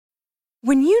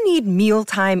When you need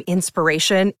mealtime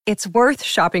inspiration, it's worth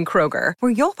shopping Kroger,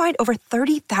 where you'll find over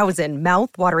 30,000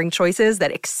 mouth-watering choices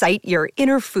that excite your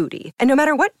inner foodie. And no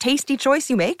matter what tasty choice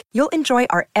you make, you'll enjoy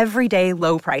our everyday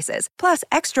low prices, plus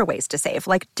extra ways to save,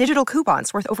 like digital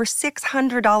coupons worth over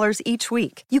 $600 each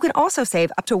week. You can also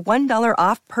save up to $1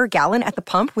 off per gallon at the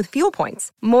pump with fuel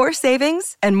points. More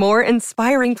savings and more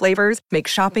inspiring flavors make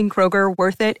shopping Kroger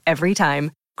worth it every time.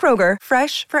 Kroger,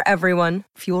 fresh for everyone.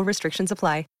 Fuel restrictions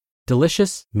apply.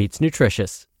 Delicious meets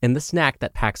nutritious in the snack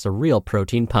that packs a real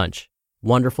protein punch.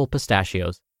 Wonderful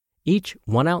Pistachios. Each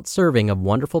 1-ounce serving of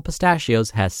Wonderful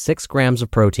Pistachios has 6 grams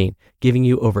of protein, giving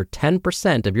you over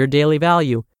 10% of your daily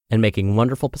value and making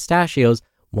Wonderful Pistachios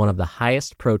one of the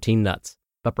highest protein nuts.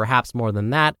 But perhaps more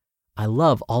than that, I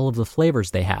love all of the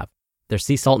flavors they have. Their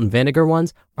sea salt and vinegar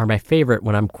ones are my favorite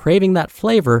when I'm craving that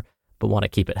flavor but want to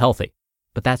keep it healthy.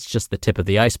 But that's just the tip of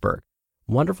the iceberg.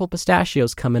 Wonderful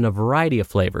Pistachios come in a variety of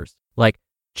flavors, like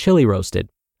chili roasted,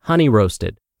 honey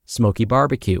roasted, smoky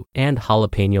barbecue, and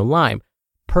jalapeno lime,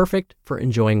 perfect for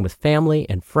enjoying with family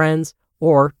and friends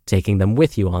or taking them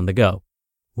with you on the go.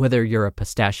 Whether you're a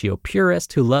pistachio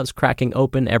purist who loves cracking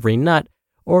open every nut,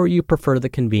 or you prefer the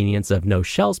convenience of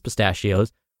no-shells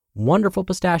pistachios, Wonderful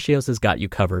Pistachios has got you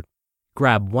covered.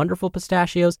 Grab Wonderful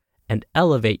Pistachios and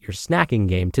elevate your snacking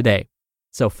game today.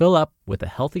 So fill up with a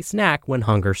healthy snack when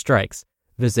hunger strikes.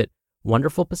 Visit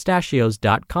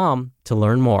wonderfulpistachios.com to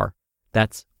learn more.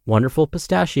 That's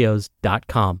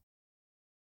wonderfulpistachios.com.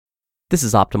 This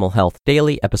is Optimal Health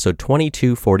Daily, episode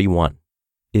 2241.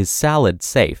 Is salad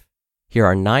safe? Here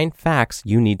are 9 facts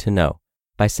you need to know,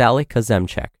 by Sally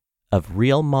Kuzemchak of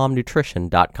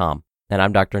realmomnutrition.com. And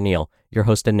I'm Dr. Neil, your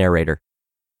host and narrator.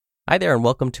 Hi there, and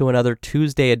welcome to another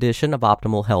Tuesday edition of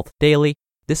Optimal Health Daily.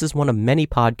 This is one of many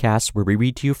podcasts where we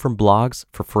read to you from blogs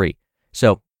for free,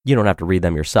 so you don't have to read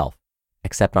them yourself.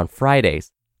 Except on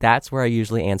Fridays, that's where I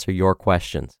usually answer your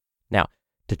questions. Now,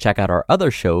 to check out our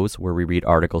other shows where we read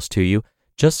articles to you,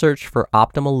 just search for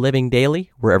Optimal Living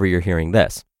Daily wherever you're hearing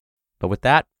this. But with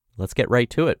that, let's get right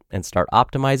to it and start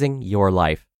optimizing your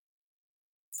life.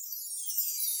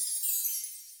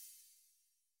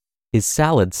 Is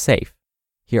salad safe?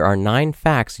 Here are 9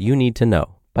 facts you need to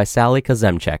know, by Sally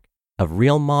Kuzemchak of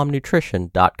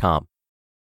realmomnutrition.com.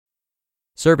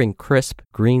 Serving crisp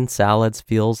green salads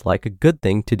feels like a good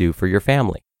thing to do for your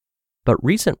family. But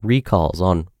recent recalls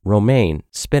on romaine,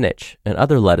 spinach, and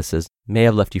other lettuces may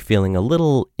have left you feeling a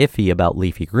little iffy about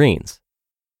leafy greens.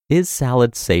 Is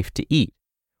salad safe to eat?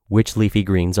 Which leafy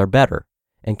greens are better?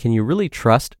 And can you really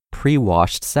trust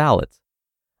pre-washed salads?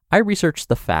 I researched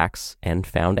the facts and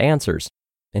found answers.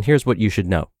 And here's what you should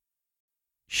know.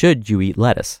 Should you eat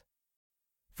lettuce?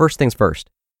 First things first.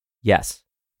 Yes,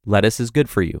 lettuce is good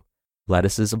for you.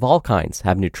 Lettuces of all kinds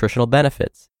have nutritional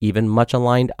benefits, even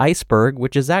much-aligned iceberg,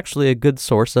 which is actually a good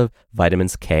source of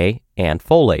vitamins K and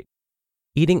folate.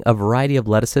 Eating a variety of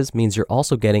lettuces means you're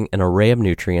also getting an array of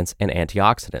nutrients and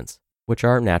antioxidants, which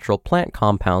are natural plant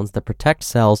compounds that protect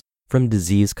cells from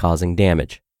disease-causing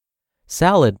damage.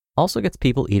 Salad also gets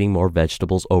people eating more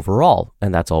vegetables overall,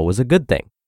 and that's always a good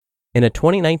thing. In a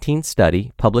 2019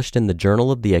 study published in the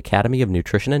Journal of the Academy of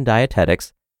Nutrition and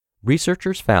Dietetics,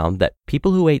 researchers found that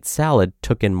people who ate salad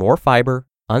took in more fiber,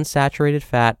 unsaturated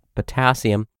fat,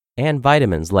 potassium, and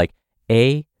vitamins like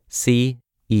A, C,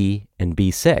 E, and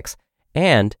B6,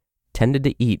 and tended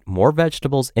to eat more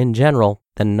vegetables in general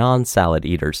than non-salad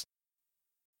eaters.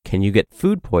 Can you get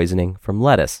food poisoning from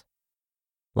lettuce?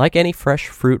 Like any fresh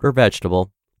fruit or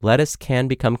vegetable, lettuce can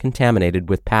become contaminated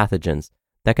with pathogens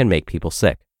that can make people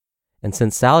sick. And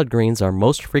since salad greens are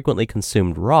most frequently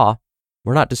consumed raw,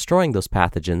 we're not destroying those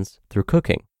pathogens through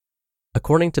cooking.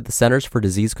 According to the Centers for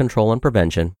Disease Control and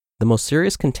Prevention, the most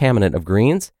serious contaminant of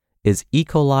greens is E.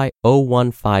 coli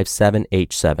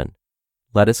 0157H7.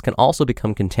 Lettuce can also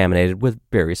become contaminated with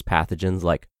various pathogens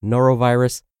like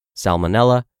norovirus,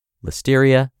 salmonella,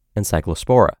 listeria, and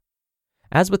cyclospora.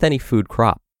 As with any food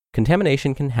crop,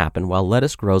 contamination can happen while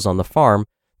lettuce grows on the farm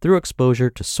through exposure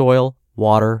to soil,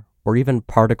 water, or even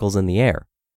particles in the air.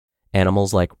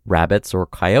 Animals like rabbits or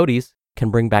coyotes can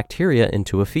bring bacteria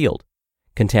into a field.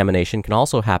 Contamination can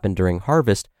also happen during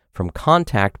harvest from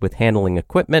contact with handling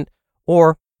equipment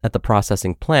or at the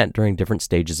processing plant during different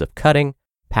stages of cutting,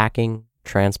 packing,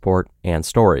 transport, and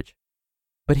storage.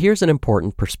 But here's an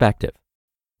important perspective.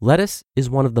 Lettuce is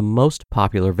one of the most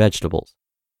popular vegetables.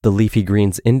 The leafy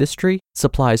greens industry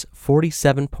supplies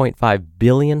 47.5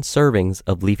 billion servings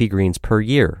of leafy greens per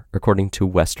year, according to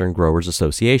Western Growers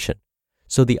Association.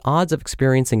 So the odds of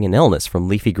experiencing an illness from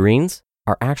leafy greens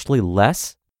are actually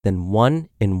less than 1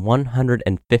 in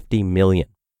 150 million.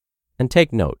 And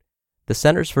take note, the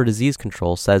Centers for Disease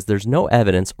Control says there's no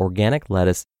evidence organic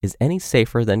lettuce is any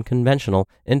safer than conventional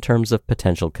in terms of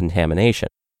potential contamination.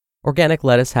 Organic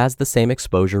lettuce has the same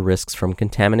exposure risks from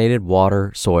contaminated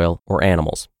water, soil, or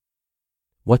animals.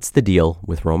 What's the deal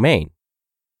with romaine?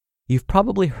 You've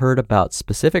probably heard about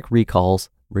specific recalls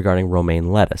regarding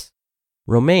romaine lettuce.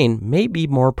 Romaine may be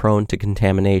more prone to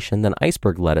contamination than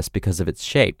iceberg lettuce because of its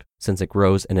shape, since it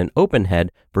grows in an open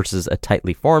head versus a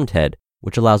tightly formed head,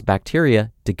 which allows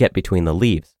bacteria to get between the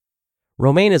leaves.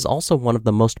 Romaine is also one of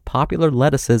the most popular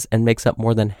lettuces and makes up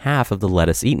more than half of the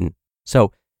lettuce eaten.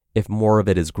 So, if more of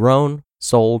it is grown,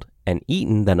 sold, and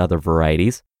eaten than other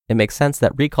varieties, it makes sense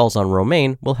that recalls on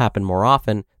romaine will happen more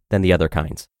often than the other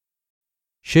kinds.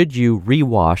 Should you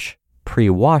rewash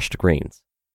pre-washed greens?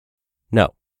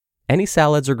 No. Any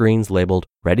salads or greens labeled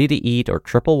ready to eat or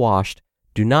triple washed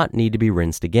do not need to be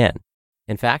rinsed again.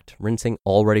 In fact, rinsing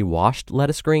already washed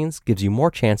lettuce greens gives you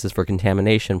more chances for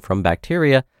contamination from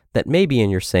bacteria that may be in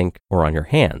your sink or on your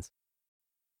hands.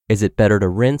 Is it better to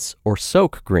rinse or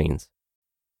soak greens?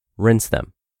 Rinse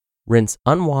them. Rinse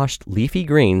unwashed leafy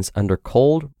greens under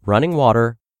cold, running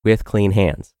water with clean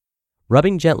hands.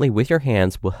 Rubbing gently with your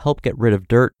hands will help get rid of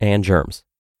dirt and germs.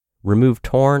 Remove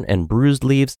torn and bruised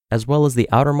leaves as well as the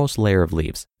outermost layer of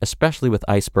leaves, especially with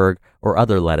iceberg or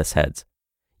other lettuce heads.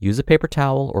 Use a paper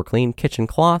towel or clean kitchen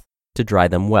cloth to dry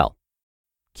them well.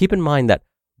 Keep in mind that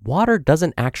water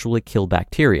doesn't actually kill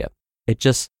bacteria. It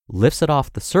just lifts it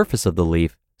off the surface of the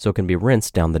leaf so it can be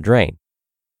rinsed down the drain.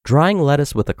 Drying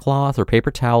lettuce with a cloth or paper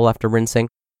towel after rinsing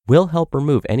will help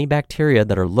remove any bacteria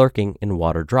that are lurking in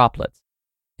water droplets.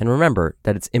 And remember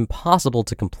that it's impossible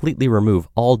to completely remove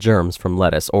all germs from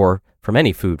lettuce or from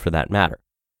any food for that matter.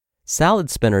 Salad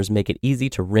spinners make it easy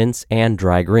to rinse and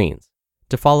dry greens.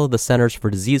 To follow the Centers for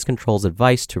Disease Control's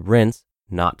advice to rinse,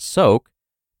 not soak,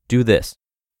 do this.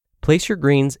 Place your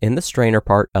greens in the strainer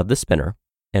part of the spinner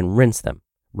and rinse them,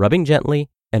 rubbing gently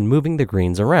and moving the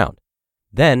greens around.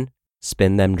 Then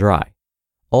spin them dry.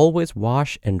 Always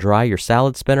wash and dry your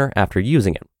salad spinner after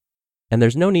using it. And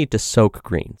there's no need to soak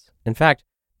greens. In fact,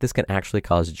 this can actually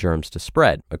cause germs to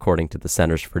spread, according to the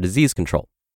Centers for Disease Control.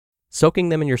 Soaking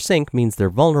them in your sink means they're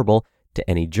vulnerable to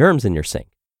any germs in your sink.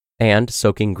 And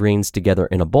soaking greens together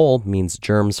in a bowl means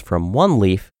germs from one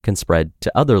leaf can spread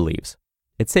to other leaves.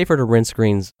 It's safer to rinse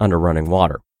greens under running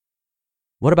water.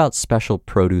 What about special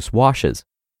produce washes?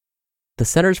 The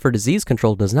Centers for Disease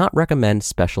Control does not recommend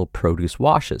special produce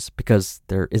washes because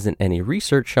there isn't any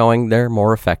research showing they're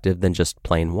more effective than just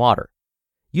plain water.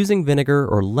 Using vinegar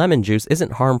or lemon juice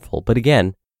isn't harmful, but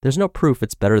again, there's no proof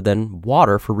it's better than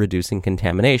water for reducing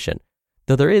contamination,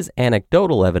 though there is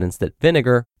anecdotal evidence that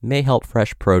vinegar may help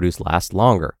fresh produce last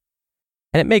longer.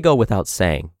 And it may go without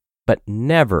saying, but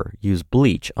never use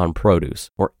bleach on produce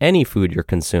or any food you're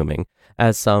consuming,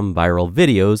 as some viral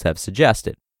videos have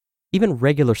suggested. Even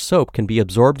regular soap can be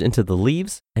absorbed into the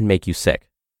leaves and make you sick.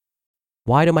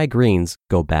 Why do my greens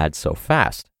go bad so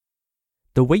fast?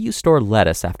 The way you store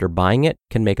lettuce after buying it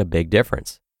can make a big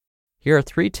difference. Here are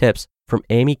 3 tips from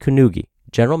Amy Kunugi,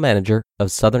 General Manager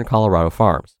of Southern Colorado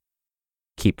Farms.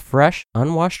 Keep fresh,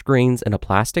 unwashed greens in a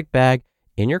plastic bag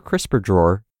in your crisper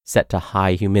drawer set to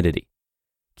high humidity.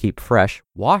 Keep fresh,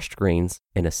 washed greens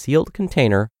in a sealed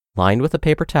container lined with a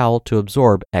paper towel to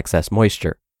absorb excess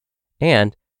moisture.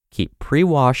 And keep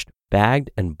pre-washed,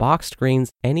 bagged, and boxed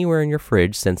greens anywhere in your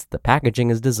fridge since the packaging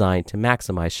is designed to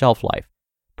maximize shelf life.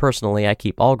 Personally, I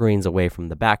keep all greens away from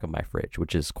the back of my fridge,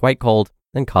 which is quite cold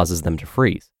and causes them to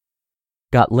freeze.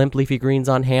 Got limp leafy greens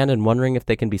on hand and wondering if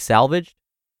they can be salvaged?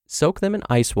 Soak them in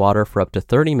ice water for up to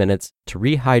 30 minutes to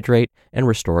rehydrate and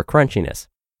restore crunchiness.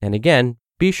 And again,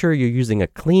 be sure you're using a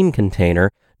clean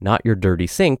container, not your dirty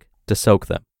sink, to soak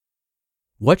them.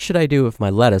 What should I do if my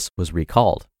lettuce was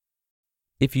recalled?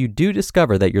 If you do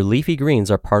discover that your leafy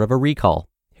greens are part of a recall,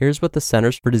 here's what the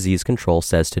Centers for Disease Control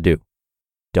says to do.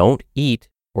 Don't eat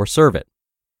or serve it.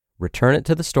 Return it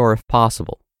to the store if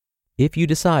possible. If you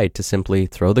decide to simply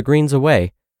throw the greens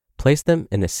away, place them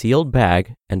in a sealed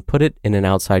bag and put it in an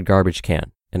outside garbage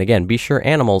can. And again, be sure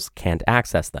animals can't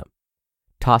access them.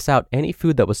 Toss out any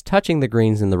food that was touching the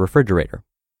greens in the refrigerator.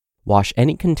 Wash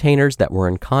any containers that were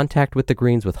in contact with the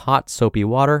greens with hot, soapy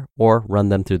water or run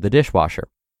them through the dishwasher.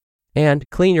 And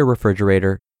clean your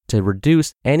refrigerator to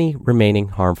reduce any remaining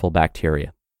harmful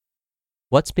bacteria.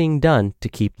 What's being done to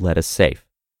keep lettuce safe?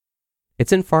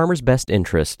 It's in farmers' best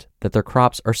interest that their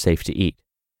crops are safe to eat.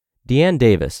 Deanne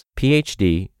Davis,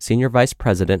 Ph.D., Senior Vice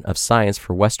President of Science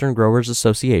for Western Growers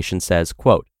Association says,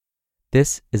 quote,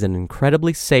 "This is an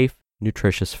incredibly safe,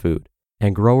 nutritious food,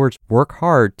 and growers work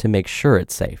hard to make sure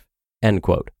it's safe." End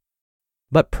quote.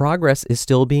 But progress is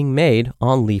still being made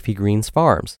on leafy greens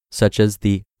farms, such as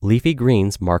the Leafy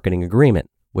Greens Marketing Agreement,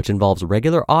 which involves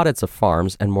regular audits of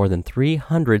farms and more than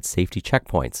 300 safety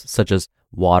checkpoints, such as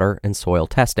water and soil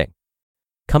testing.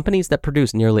 Companies that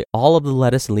produce nearly all of the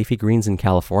lettuce and leafy greens in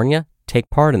California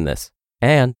take part in this,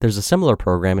 and there's a similar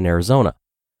program in Arizona.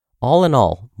 All in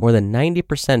all, more than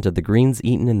 90% of the greens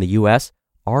eaten in the U.S.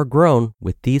 are grown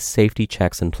with these safety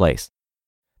checks in place.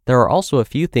 There are also a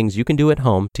few things you can do at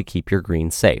home to keep your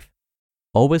greens safe.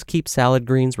 Always keep salad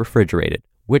greens refrigerated,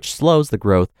 which slows the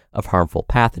growth of harmful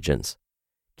pathogens.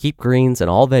 Keep greens and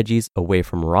all veggies away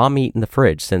from raw meat in the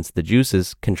fridge since the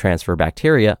juices can transfer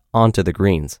bacteria onto the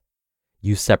greens.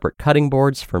 Use separate cutting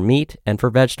boards for meat and for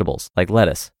vegetables like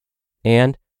lettuce.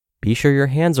 And be sure your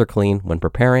hands are clean when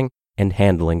preparing and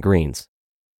handling greens.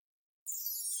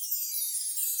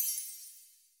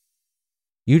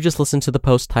 You just listened to the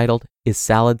post titled, "Is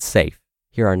Salad Safe?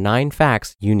 Here are 9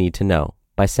 Facts You Need to Know"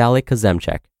 by Sally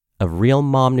Kuzemchak of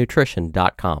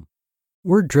RealMomNutrition.com.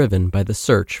 We're driven by the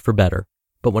search for better,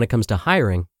 but when it comes to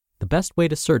hiring, the best way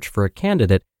to search for a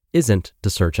candidate isn't to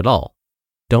search at all.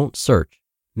 Don't search,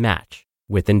 match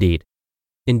with Indeed.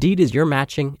 Indeed is your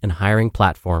matching and hiring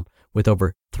platform with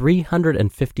over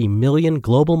 350 million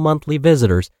global monthly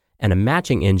visitors and a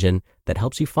matching engine that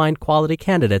helps you find quality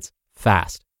candidates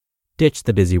fast. Ditch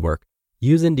the busy work.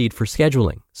 Use Indeed for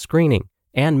scheduling, screening,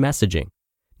 and messaging.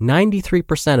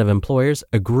 93% of employers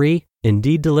agree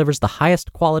Indeed delivers the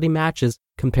highest quality matches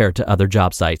compared to other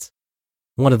job sites.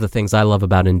 One of the things I love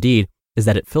about Indeed is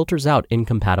that it filters out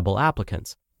incompatible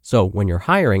applicants. So when you're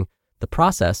hiring, the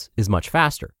process is much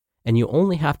faster, and you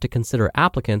only have to consider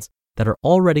applicants that are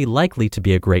already likely to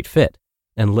be a great fit.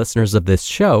 And listeners of this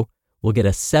show will get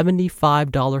a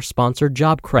 $75 sponsored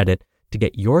job credit to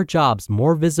get your jobs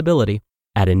more visibility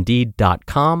at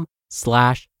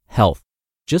Indeed.com/health.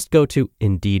 Just go to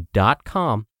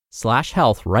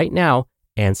Indeed.com/health right now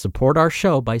and support our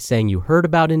show by saying you heard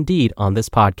about Indeed on this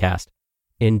podcast.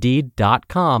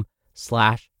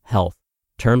 Indeed.com/health.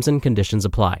 Terms and conditions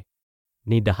apply.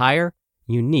 Need to hire?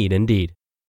 You need Indeed.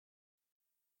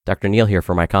 Dr. Neal here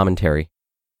for my commentary.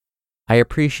 I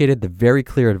appreciated the very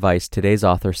clear advice today's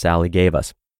author Sally gave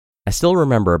us. I still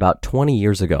remember about 20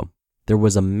 years ago, there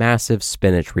was a massive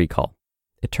spinach recall.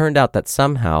 It turned out that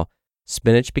somehow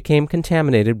spinach became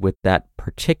contaminated with that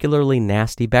particularly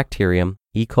nasty bacterium,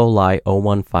 E. coli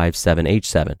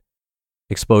 0157H7.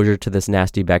 Exposure to this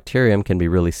nasty bacterium can be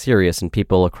really serious, and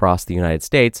people across the United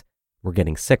States were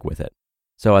getting sick with it.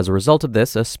 So as a result of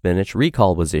this, a spinach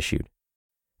recall was issued.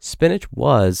 Spinach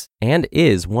was and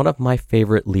is one of my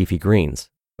favorite leafy greens,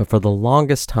 but for the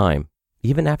longest time,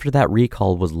 even after that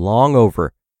recall was long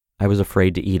over, I was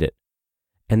afraid to eat it.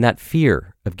 And that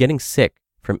fear of getting sick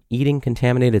from eating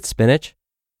contaminated spinach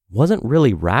wasn't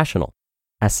really rational.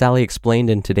 As Sally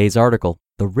explained in today's article,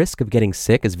 the risk of getting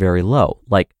sick is very low,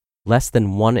 like less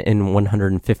than 1 in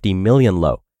 150 million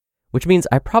low, which means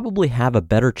I probably have a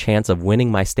better chance of winning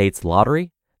my state's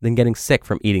lottery than getting sick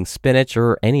from eating spinach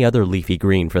or any other leafy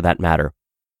green for that matter.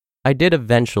 I did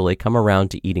eventually come around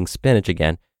to eating spinach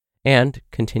again and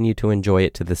continue to enjoy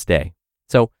it to this day.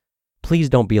 So please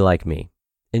don't be like me.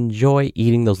 Enjoy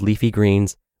eating those leafy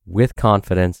greens with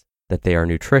confidence that they are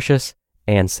nutritious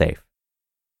and safe.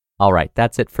 All right,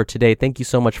 that's it for today. Thank you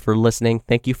so much for listening.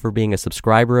 Thank you for being a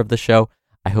subscriber of the show.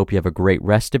 I hope you have a great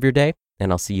rest of your day,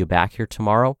 and I'll see you back here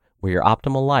tomorrow where your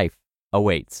optimal life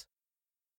awaits.